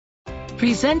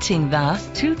Presenting the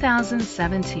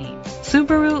 2017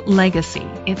 Subaru Legacy.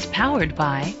 It's powered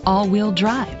by all-wheel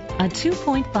drive, a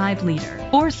 2.5-liter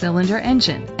four-cylinder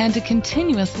engine, and a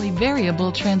continuously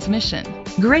variable transmission.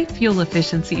 Great fuel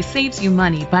efficiency saves you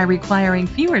money by requiring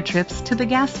fewer trips to the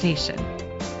gas station.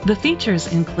 The features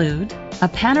include a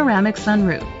panoramic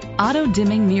sunroof,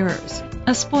 auto-dimming mirrors,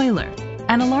 a spoiler,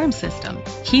 an alarm system,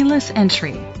 keyless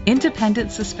entry,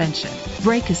 independent suspension,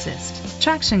 brake assist,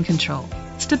 traction control,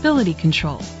 stability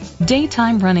control,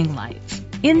 daytime running lights.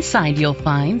 Inside you'll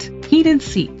find heated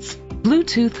seats,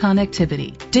 Bluetooth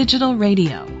connectivity, digital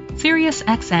radio, Sirius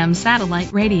XM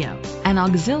satellite radio, an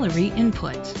auxiliary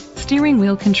input, steering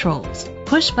wheel controls,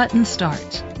 push button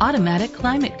start, automatic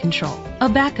climate control, a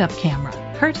backup camera,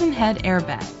 curtain head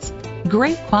airbags.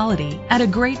 Great quality at a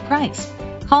great price.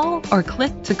 Call or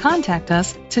click to contact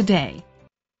us today.